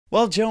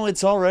Well, Joe,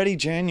 it's already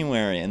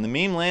January, and the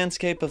meme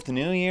landscape of the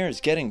new year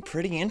is getting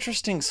pretty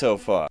interesting so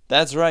far.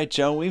 That's right,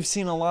 Joe, we've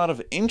seen a lot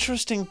of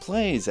interesting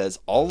plays as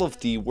all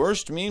of the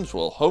worst memes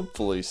we'll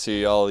hopefully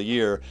see all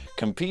year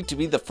compete to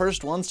be the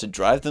first ones to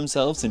drive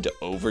themselves into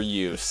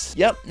overuse.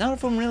 Yep, none of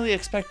them really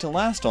expect to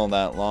last all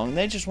that long,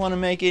 they just want to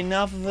make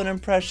enough of an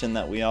impression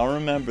that we all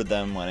remember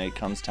them when it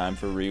comes time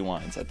for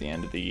rewinds at the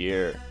end of the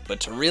year. But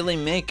to really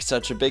make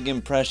such a big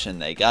impression,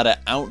 they gotta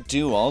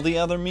outdo all the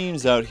other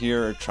memes out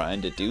here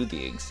trying to do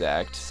the exact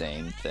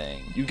same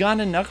thing.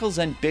 Uganda Knuckles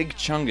and Big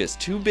Chungus,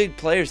 two big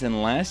players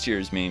in last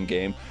year's meme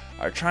game,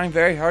 are trying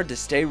very hard to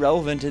stay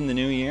relevant in the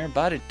new year,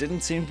 but it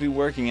didn't seem to be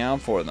working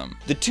out for them.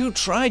 The two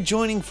tried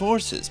joining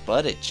forces,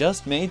 but it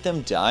just made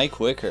them die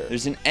quicker.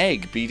 There's an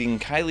egg beating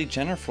Kylie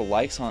Jenner for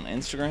likes on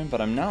Instagram,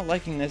 but I'm not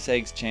liking this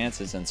egg's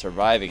chances in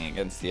surviving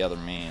against the other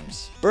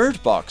memes.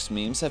 Bird Box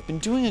memes have been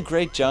doing a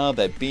great job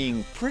at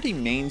being pretty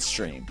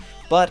mainstream,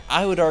 but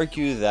I would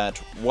argue that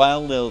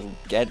while they'll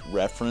get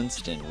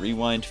referenced in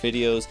rewind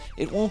videos,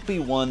 it won't be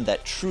one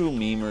that true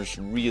memers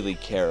really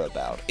care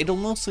about. It'll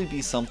mostly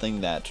be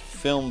something that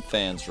film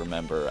fans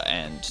remember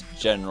and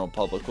general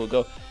public will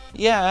go,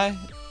 yeah,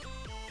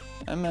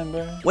 I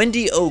remember.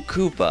 Wendy O.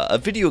 Koopa, a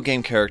video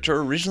game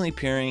character originally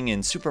appearing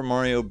in Super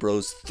Mario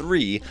Bros.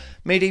 3,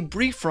 made a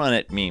brief run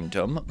at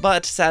memedom,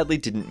 but sadly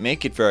didn't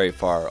make it very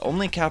far,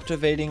 only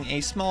captivating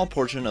a small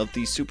portion of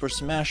the Super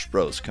Smash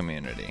Bros.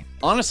 Community.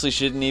 Honestly,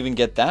 she didn't even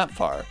get that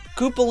far.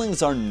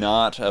 Koopalings are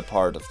not a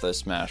part of the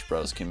Smash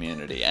Bros.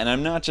 Community, and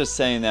I'm not just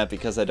saying that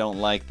because I don't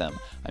like them.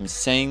 I'm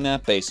saying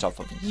that based off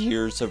of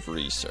years of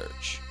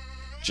research.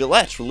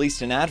 Gillette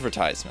released an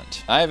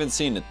advertisement. I haven't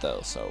seen it though,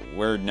 so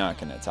we're not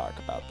gonna talk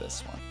about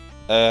this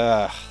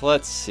one.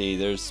 Let's see,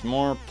 there's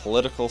more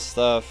political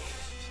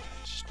stuff.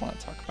 I just want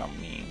to talk about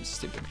memes,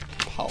 stupid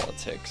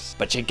politics.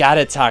 But you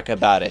gotta talk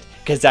about it,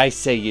 cause I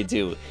say you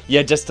do.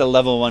 You're just a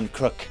level 1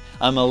 crook.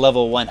 I'm a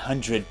level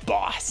 100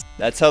 boss.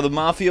 That's how the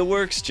mafia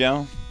works,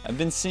 Joe. I've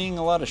been seeing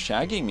a lot of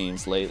Shaggy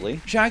memes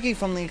lately. Shaggy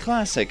from the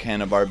classic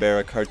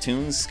Hanna-Barbera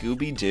cartoons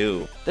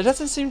Scooby-Doo. There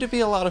doesn't seem to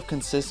be a lot of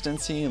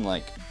consistency in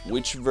like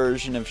which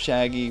version of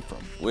Shaggy from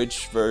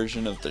which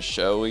version of the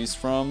show he's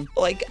from.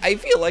 Like, I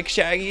feel like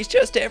Shaggy's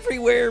just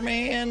everywhere,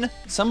 man.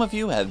 Some of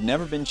you have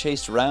never been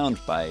chased around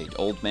by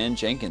Old Man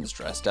Jenkins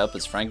dressed up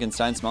as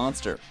Frankenstein's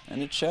monster,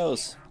 and it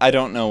shows. I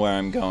don't know where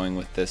I'm going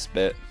with this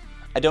bit.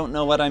 I don't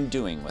know what I'm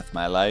doing with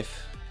my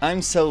life.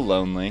 I'm so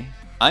lonely.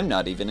 I'm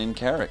not even in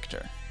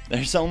character.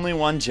 There's only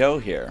one Joe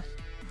here.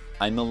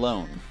 I'm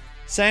alone.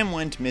 Sam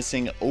went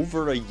missing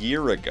over a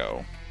year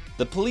ago.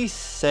 The police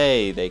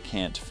say they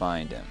can't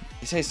find him.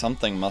 They say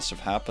something must have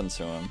happened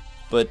to him.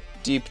 But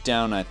deep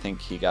down I think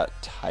he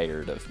got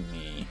tired of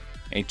me.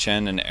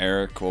 HN and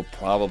Eric will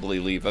probably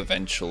leave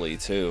eventually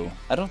too.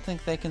 I don't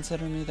think they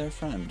consider me their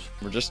friend.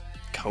 We're just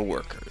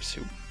co-workers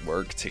who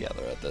work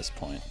together at this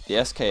point. The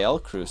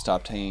SKL crew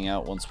stopped hanging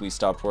out once we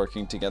stopped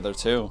working together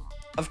too.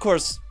 Of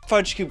course,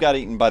 Fudge Cube got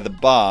eaten by the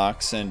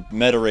box and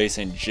Metarace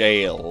in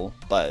jail,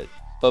 but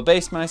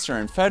Basemeister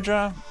and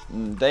Fedra,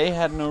 they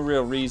had no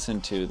real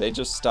reason to. They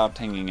just stopped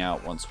hanging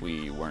out once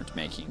we weren't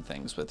making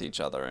things with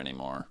each other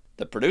anymore.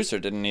 The producer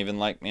didn't even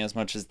like me as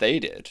much as they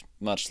did,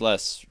 much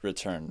less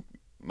return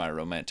my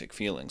romantic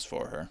feelings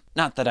for her.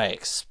 Not that I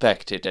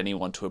expected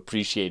anyone to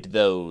appreciate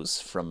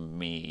those from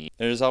me.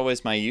 There's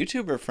always my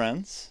YouTuber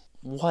friends.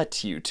 What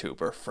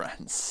YouTuber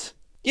friends?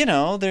 You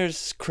know,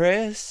 there's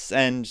Chris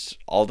and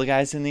all the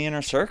guys in the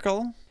inner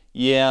circle.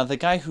 Yeah, the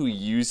guy who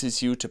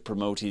uses you to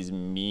promote his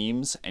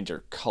memes and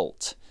your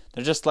cult.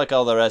 They're just like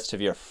all the rest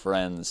of your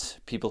friends,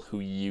 people who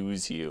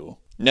use you.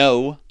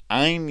 No,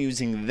 I'm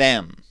using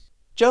them.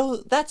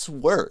 Joe, that's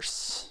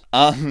worse.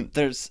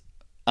 There's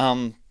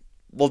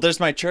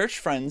my church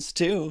friends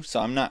too, so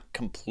I'm not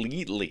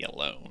completely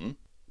alone.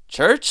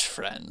 Church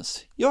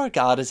friends? Your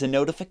God is a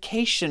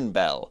notification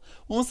bell.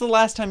 When was the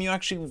last time you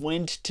actually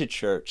went to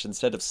church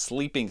instead of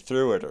sleeping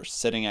through it or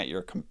sitting at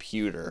your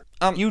computer?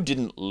 You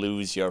didn't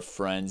lose your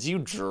friends, you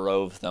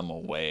drove them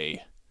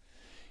away.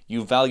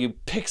 You value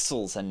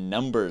pixels and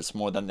numbers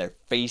more than their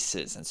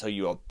faces, and so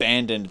you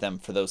abandoned them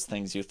for those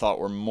things you thought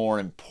were more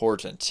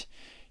important.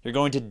 You're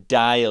going to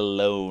die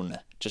alone,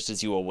 just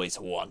as you always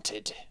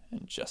wanted,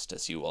 and just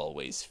as you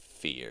always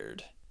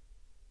feared.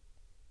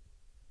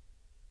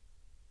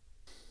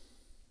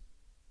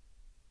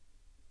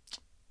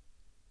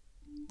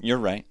 You're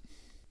right.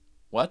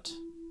 What?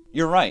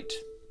 You're right.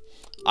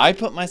 I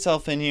put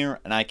myself in here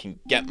and I can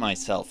get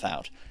myself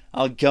out.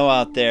 I'll go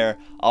out there,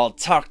 I'll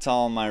talk to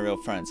all my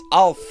real friends.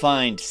 I'll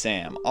find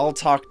Sam. I'll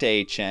talk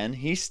to HN.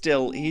 He's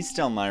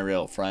still my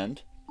real friend.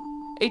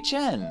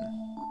 HN,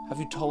 have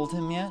you told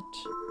him yet?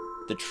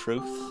 The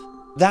truth?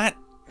 That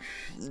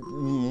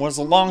was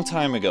a long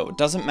time ago. It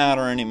doesn't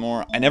matter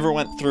anymore. I never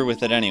went through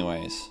with it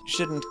anyways. You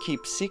shouldn't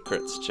keep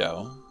secrets,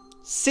 Joe.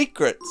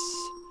 Secrets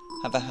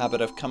have a habit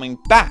of coming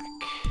back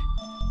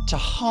to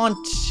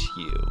haunt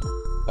you.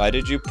 Why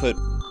did you put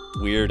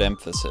weird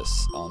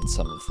emphasis on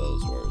some of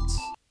those words?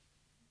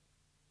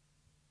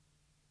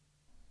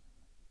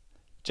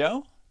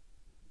 Joe?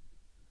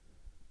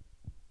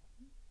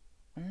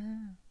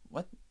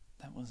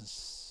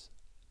 was...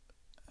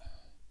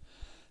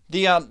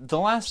 The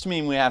last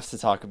meme we have to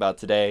talk about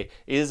today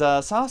is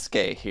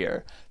Sasuke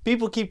here.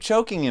 People keep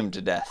choking him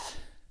to death.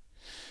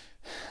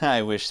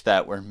 I wish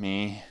that were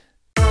me.